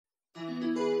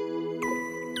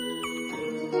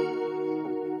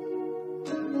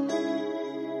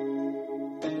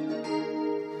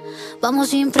Vamos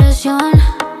sin presión.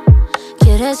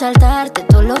 Quieres saltarte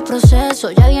todos los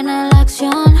procesos, ya viene la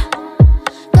acción.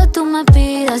 Que tú me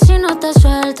pidas y no te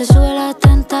sueltes, sube la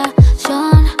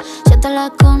tentación. Siente la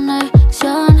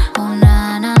conexión, oh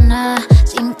na na na,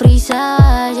 sin prisa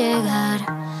a llegar.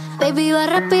 Baby, va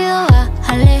rápido,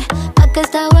 bájale, pa' que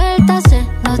esta vuelta se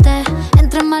note.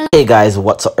 Entre mal. Hey guys,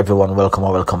 what's up everyone? Welcome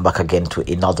or welcome back again to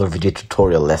another video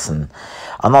tutorial lesson,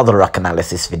 another rack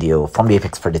analysis video from the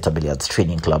Apex Predator Billiards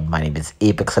Training Club. My name is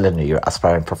Apex Cylinder, your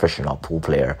aspiring professional pool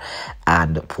player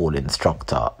and pool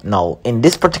instructor. Now, in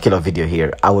this particular video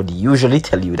here, I would usually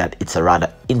tell you that it's a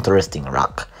rather interesting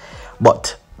rack,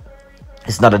 but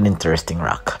it's not an interesting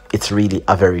rack. It's really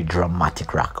a very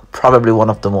dramatic rack. Probably one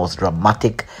of the most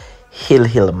dramatic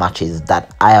hill matches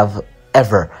that I have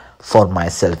ever found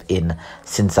myself in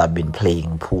since I've been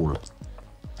playing pool.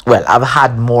 Well, I've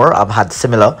had more, I've had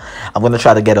similar. I'm going to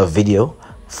try to get a video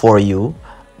for you,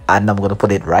 and I'm going to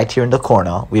put it right here in the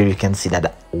corner where you can see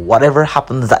that whatever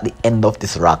happens at the end of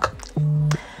this rack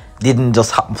didn't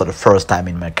just happen for the first time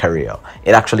in my career.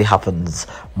 It actually happens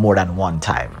more than one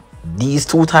time. These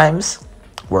two times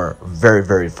were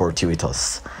very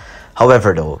fortuitous.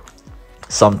 However though,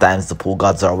 sometimes the pool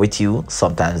gods are with you,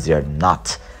 sometimes they're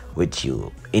not with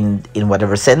you. In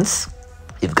whatever sense,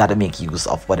 you've got to make use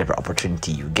of whatever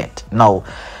opportunity you get. Now,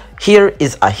 here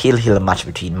is a hill match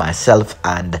between myself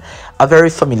and a very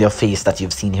familiar face that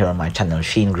you've seen here on my channel,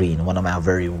 Shane Green, one of my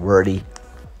very worthy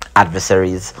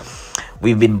adversaries.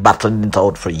 We've been battling it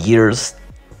out for years.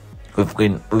 We've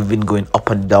been going up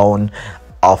and down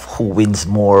of who wins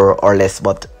more or less,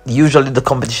 but usually the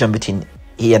competition between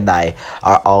he and I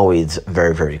are always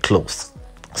very close.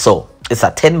 So it's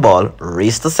a 10 ball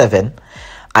race to 7.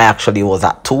 I actually was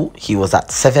at 2, he was at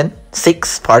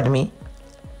 6, pardon me,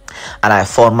 and I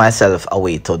found myself a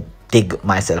way to dig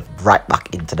myself right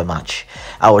back into the match.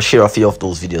 I will share a few of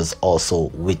those videos also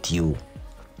with you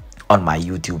on my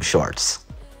YouTube shorts.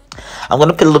 I'm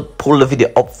going to pull the video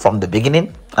up from the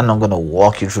beginning, and I'm going to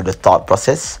walk you through the thought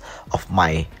process of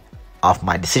my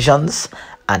decisions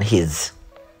and his.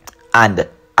 And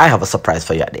I have a surprise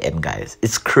for you at the end, guys.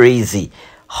 It's crazy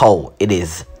how it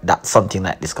is that something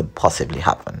like this could possibly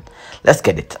happen. Let's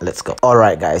get it. Let's go. All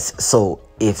right, guys. So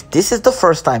if this is the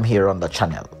first time here on the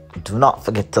channel, do not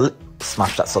forget to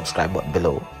smash that subscribe button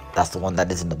below. That's the one that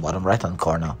is in the bottom right hand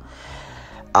corner.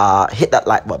 Hit that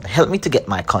like button. Help me to get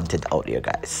my content out there,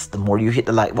 guys. The more you hit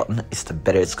the like button, the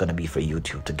better it's going to be for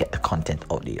YouTube to get the content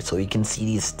out there, so you can see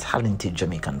these talented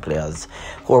Jamaican players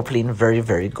who are playing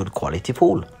very good quality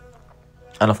pool.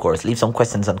 And of course, leave some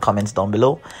questions and comments down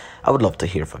below. I would love to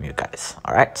hear from you guys.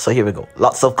 All right, so here we go.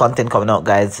 Lots of content coming out,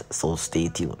 guys, so stay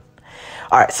tuned.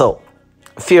 All right, so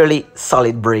fairly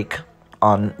solid break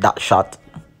on that shot.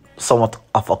 Somewhat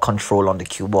of a control on the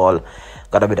cue ball.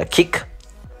 Got a bit of kick,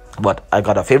 but I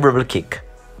got a favorable kick.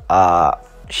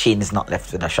 Shane is not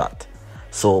left with a shot,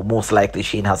 so most likely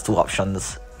Shane has two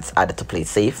options. It's either to play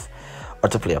safe or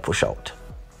to play a push out.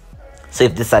 So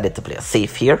he's decided to play a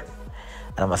safe here,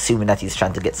 and I'm assuming that he's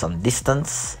trying to get some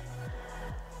distance.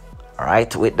 All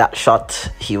right, with that shot,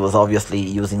 he was obviously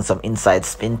using some inside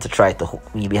spin to try to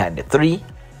hook me behind the 3.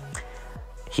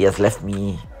 He has left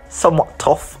me somewhat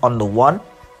tough on the 1.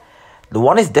 The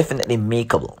 1 is definitely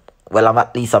makeable. Well,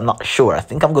 I'm not sure. I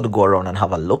think I'm going to go around and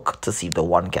have a look to see if the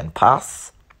 1 can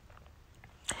pass.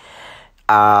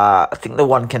 I think the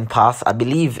 1 can pass. I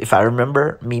believe, if I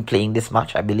remember me playing this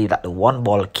match, I believe that the 1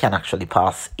 ball can actually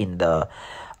pass in the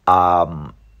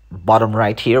bottom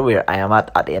right here where I am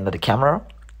at the end of the camera.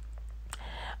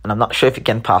 And I'm not sure if it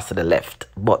can pass to the left,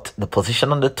 but the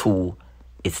position on the 2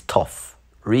 is tough.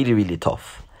 Really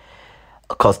tough.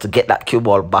 Because to get that cue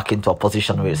ball back into a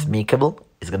position where it's makeable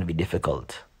is going to be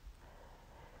difficult.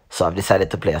 So I've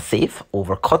decided to play a safe,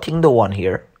 overcutting the 1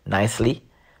 here nicely,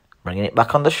 bringing it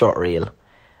back on the short rail,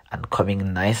 and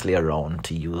coming nicely around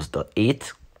to use the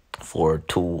 8, 4,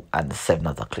 2, and 7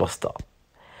 as a cluster.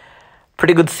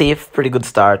 Pretty good save, pretty good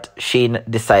start. Shane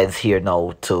decides here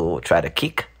now to try to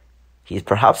kick. He's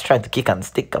perhaps trying to kick and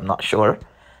stick, I'm not sure.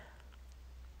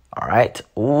 All right.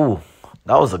 Ooh,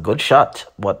 that was a good shot,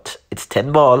 but it's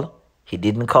 10 ball. He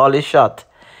didn't call his shot.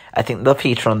 I think the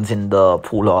patrons in the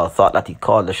pool hall thought that he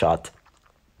called the shot,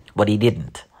 but he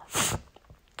didn't.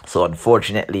 So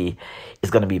unfortunately,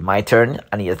 it's going to be my turn,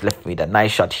 and he has left me the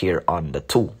nice shot here on the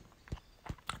 2.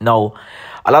 Now,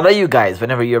 a lot of you guys,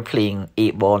 whenever you're playing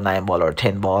 8 ball, 9 ball, or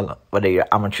 10 ball, whether you're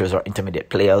amateurs or intermediate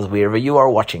players, wherever you are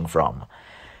watching from,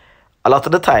 a lot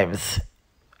of the times,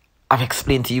 I've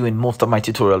explained to you in most of my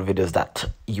tutorial videos that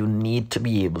you need to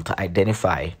be able to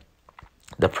identify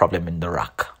the problem in the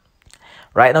rack.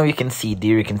 Right now, you can see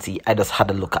I just had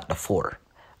a look at the 4.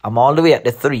 I'm all the way at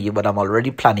the 3, but I'm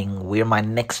already planning where my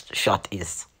next shot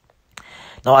is.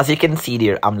 Now, as you can see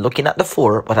there, I'm looking at the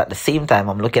 4, but at the same time,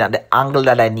 I'm looking at the angle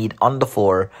that I need on the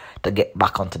 4 to get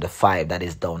back onto the 5 that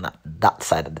is down at that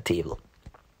side of the table.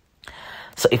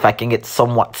 So if I can get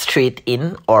somewhat straight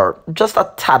in or just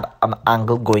a tad an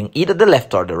angle going either the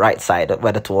left or the right side,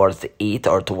 whether towards the 8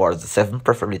 or towards the 7,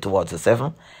 preferably towards the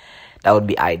 7, that would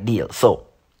be ideal. So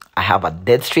I have a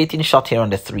dead straight in shot here on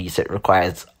the 3, so it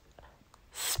requires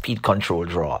speed control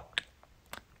draw.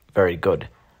 Very good.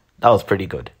 That was pretty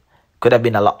good. Could have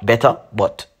been a lot better,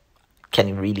 but can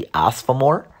you really ask for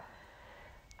more?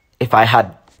 If I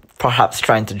had perhaps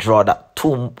trying to draw that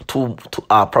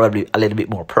probably a little bit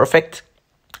more perfect,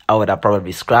 I would have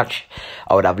probably scratched.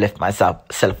 I would have left myself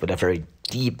with a very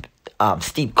deep,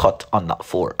 steep cut on that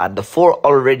 4. And the 4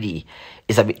 already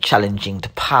is a bit challenging to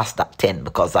pass that 10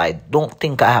 because I don't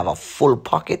think I have a full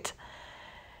pocket.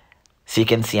 So you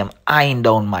can see I'm eyeing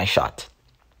down my shot.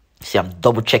 See, I'm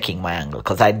double checking my angle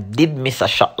because I did miss a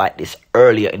shot like this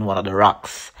earlier in one of the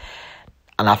rocks.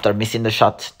 And after missing the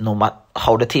shot, no matter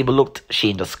how the table looked,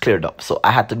 Shane just cleared up. So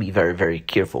I had to be very, very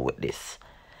careful with this.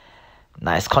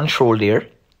 Nice control there.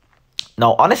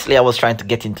 Now, honestly, I was trying to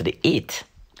get into the 8.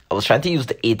 I was trying to use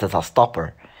the 8 as a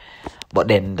stopper. But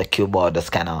then the cue ball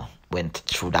just kind of went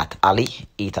through that alley,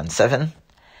 8 and 7.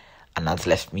 And that's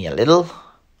left me a little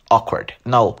awkward.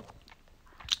 Now,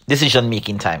 decision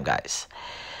making time, guys.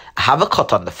 I have a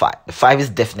cut on the 5. The 5 is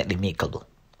definitely makeable.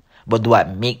 But do I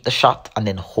make the shot and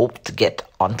then hope to get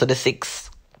onto the 6?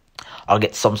 Or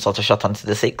get some sort of shot onto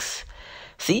the 6?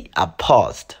 See, I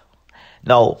paused.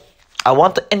 Now, I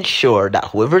want to ensure that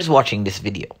whoever's watching this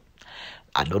video,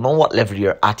 I don't know what level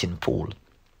you're at in pool,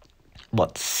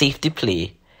 but safety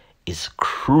play is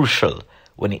crucial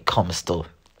when it comes to,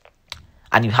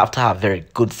 and you have to have very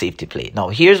good safety play. Now,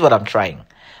 here's what I'm trying.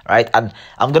 Right, and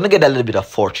I'm going to get a little bit of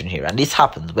fortune here. And this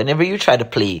happens. Whenever you try to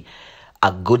play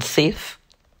a good safe,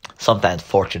 sometimes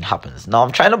fortune happens. Now,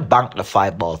 I'm trying to bank the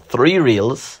 5 ball. 3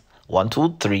 reels. 1,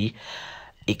 2, 3.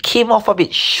 It came off a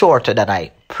bit shorter than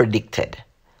I predicted.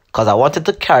 Because I wanted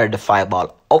to carry the 5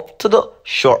 ball up to the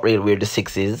short rail where the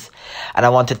 6 is. And I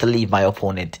wanted to leave my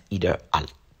opponent either a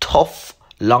tough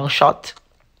long shot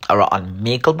or an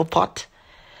unmakeable putt.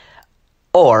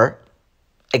 Or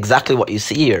exactly what you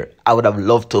see here, I would have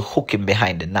loved to hook him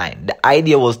behind the 9. The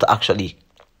idea was to actually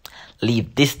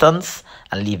leave distance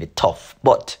and leave it tough.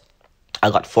 But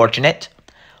I got fortunate,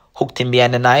 hooked him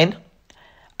behind the 9,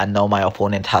 and now my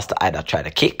opponent has to either try to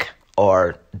kick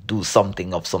or do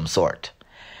something of some sort.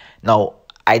 Now,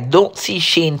 I don't see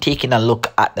Shane taking a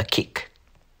look at the kick.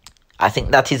 I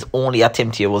think that his only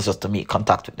attempt here was just to make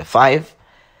contact with the 5.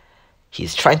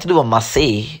 He's trying to do a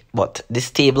massé, but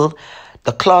this table,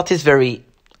 the cloth is very...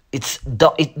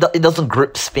 It doesn't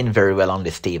grip spin very well on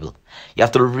this table. You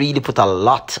have to really put a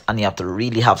lot and you have to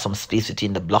really have some space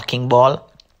between the blocking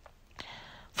ball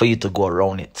for you to go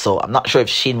around it. So I'm not sure if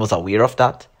Shane was aware of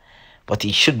that, but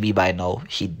he should be by now.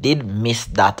 He did miss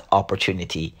that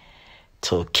opportunity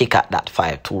to kick at that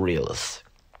 5 2 reels.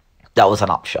 That was an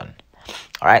option.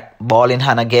 All right, ball in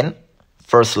hand again.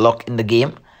 First luck in the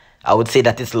game. I would say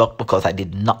that it's luck because I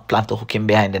did not plan to hook him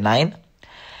behind the 9.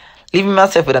 Leaving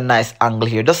myself with a nice angle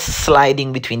here. Just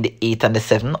sliding between the 8 and the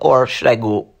 7. Or should I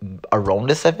go around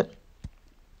the 7?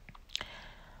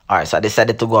 Alright, so I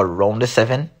decided to go around the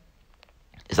 7.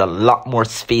 There's a lot more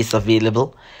space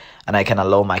available. And I can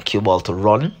allow my cue ball to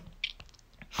run.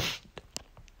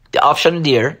 The option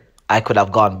there, I could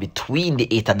have gone between the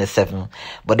 8 and the 7.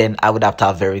 But then I would have to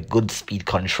have very good speed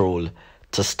control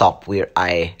to stop where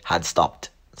I had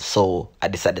stopped. So I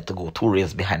decided to go 2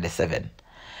 rails behind the 7.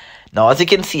 Now, as you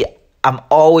can see, I'm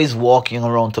always walking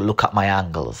around to look at my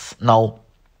angles. Now,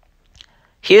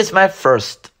 here's my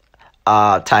first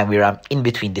time where I'm in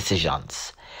between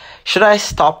decisions. Should I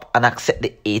stop and accept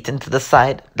the 8 into the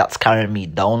side that's carrying me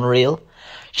down rail?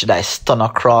 Should I stun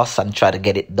across and try to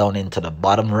get it down into the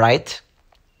bottom right?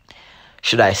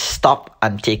 Should I stop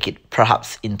and take it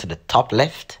perhaps into the top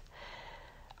left?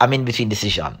 I'm in between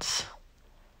decisions.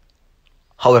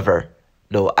 However,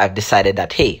 though, I've decided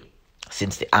that, hey,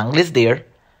 since the angle is there,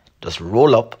 just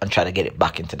roll up and try to get it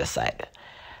back into the side.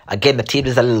 Again, the table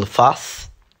is a little fast.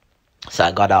 So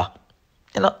I got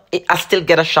I still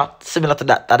get a shot similar to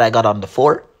that I got on the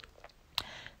 4.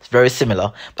 It's very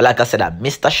similar. But like I said, I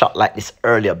missed a shot like this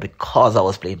earlier because I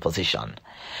was playing position.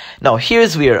 Now,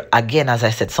 here's where, again, as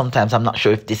I said, sometimes I'm not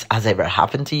sure if this has ever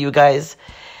happened to you guys.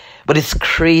 But it's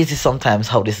crazy sometimes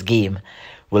how this game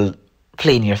will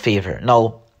play in your favor.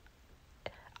 Now,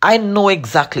 I know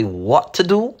exactly what to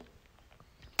do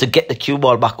to get the cue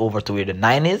ball back over to where the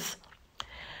 9 is.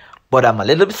 But I'm a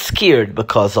little bit scared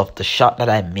because of the shot that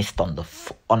I missed on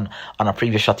a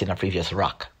previous shot in a previous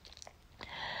rock.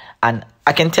 And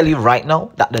I can tell you right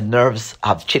now that the nerves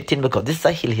have chipped in because this is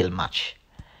a hill match.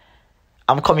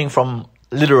 I'm coming from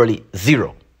literally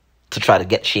zero to try to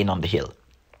get Shane on the hill.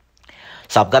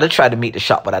 So I've got to try to make the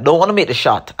shot, but I don't want to make the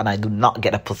shot and I do not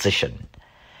get a position.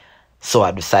 So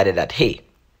I decided that, hey,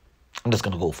 I'm just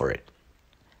going to go for it.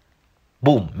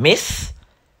 Boom, miss.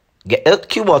 Get the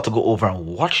cue ball to go over and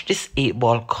watch this 8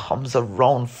 ball comes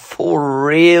around 4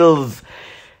 rails.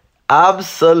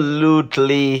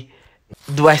 Absolutely.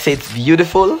 Do I say it's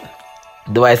beautiful?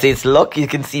 Do I say it's luck? You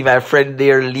can see my friend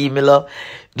there, Lee Miller,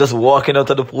 just walking out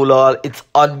of the pool hall. It's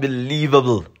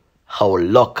unbelievable how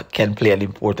luck can play an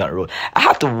important role. I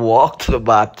had to walk to the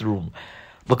bathroom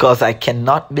because I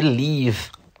cannot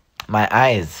believe my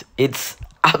eyes. It's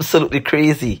absolutely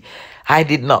crazy. I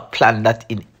did not plan that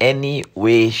in any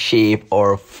way, shape,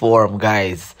 or form,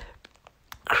 guys.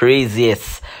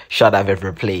 Craziest shot I've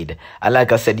ever played. And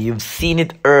like I said, you've seen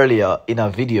it earlier in a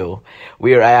video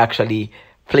where I actually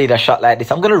played a shot like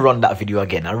this. I'm going to run that video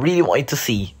again. I really want you to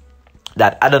see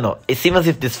that. I don't know. It seems as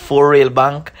if this 4-rail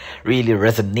bank really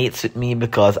resonates with me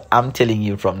because I'm telling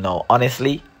you from now,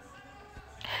 honestly,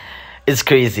 it's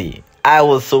crazy. I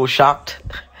was so shocked.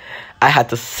 I had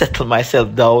to settle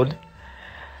myself down.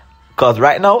 Because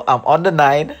right now, I'm on the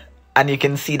 9. And you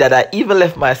can see that I even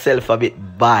left myself a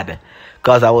bit bad.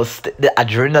 Because the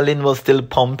adrenaline was still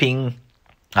pumping.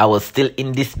 I was still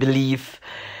in disbelief.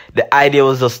 The idea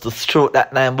was just to stroke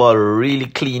that 9 ball really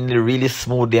cleanly, really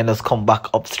smoothly. And just come back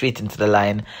up straight into the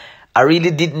line. I really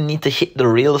didn't need to hit the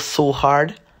rail so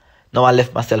hard. Now I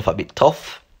left myself a bit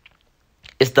tough.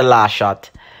 It's the last shot.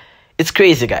 It's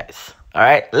crazy, guys.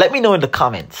 Alright, let me know in the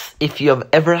comments if you have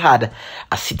ever had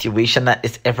a situation that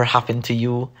has ever happened to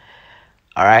you.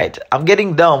 Alright, I'm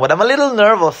getting down, but I'm a little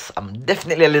nervous. I'm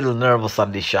definitely a little nervous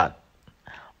on this shot.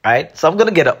 Alright, so I'm going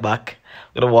to get up back.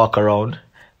 I'm going to walk around.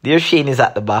 There Shane is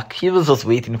at the back. He was just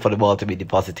waiting for the ball to be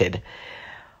deposited.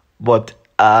 But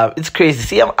it's crazy.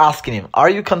 See, I'm asking him, are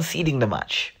you conceding the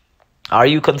match? Are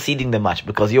you conceding the match?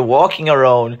 Because you're walking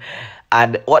around,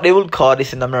 and what they would call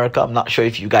this in America, I'm not sure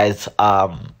if you guys...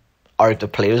 or if the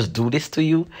players do this to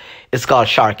you, it's called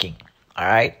sharking.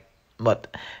 Alright?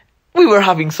 But we were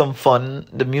having some fun.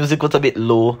 The music was a bit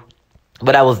low,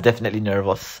 but I was definitely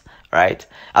nervous. Right?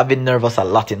 I've been nervous a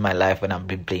lot in my life when I've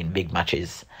been playing big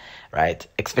matches. Right?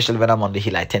 Especially when I'm on the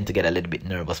hill, I tend to get a little bit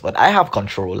nervous. But I have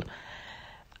control.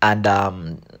 And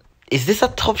is this a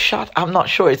tough shot? I'm not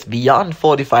sure. It's beyond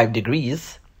 45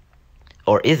 degrees.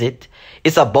 Or is it?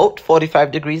 It's about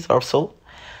 45 degrees or so.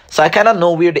 So I kind of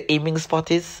know where the aiming spot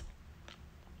is.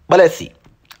 But let's see.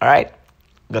 Alright.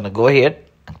 I'm going to go ahead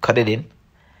and cut it in.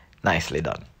 Nicely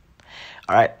done.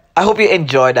 Alright. I hope you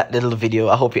enjoyed that little video.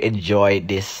 I hope you enjoyed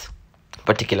this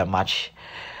particular match.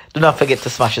 Do not forget to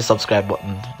smash the subscribe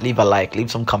button. Leave a like.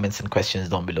 Leave some comments and questions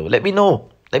down below. Let me know.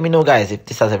 Let me know, guys, if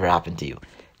this has ever happened to you.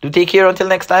 Do take care until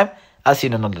next time. I'll see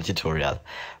you in another tutorial.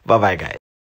 Bye-bye, guys.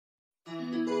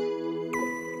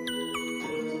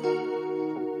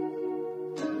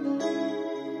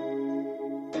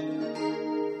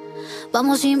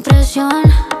 Vamos sin presión.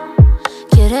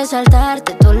 Quieres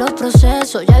saltarte todos los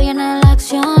procesos. Ya viene la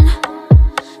acción.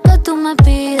 Que tú me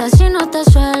pidas y no te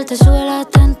sueltes. Sube la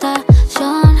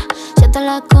tentación. Siente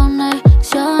la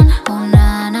conexión. Oh,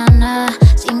 na,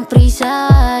 sin prisa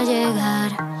a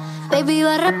llegar. Baby,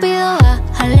 va rápido,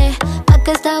 bájale. Pa'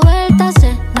 que esta vuelta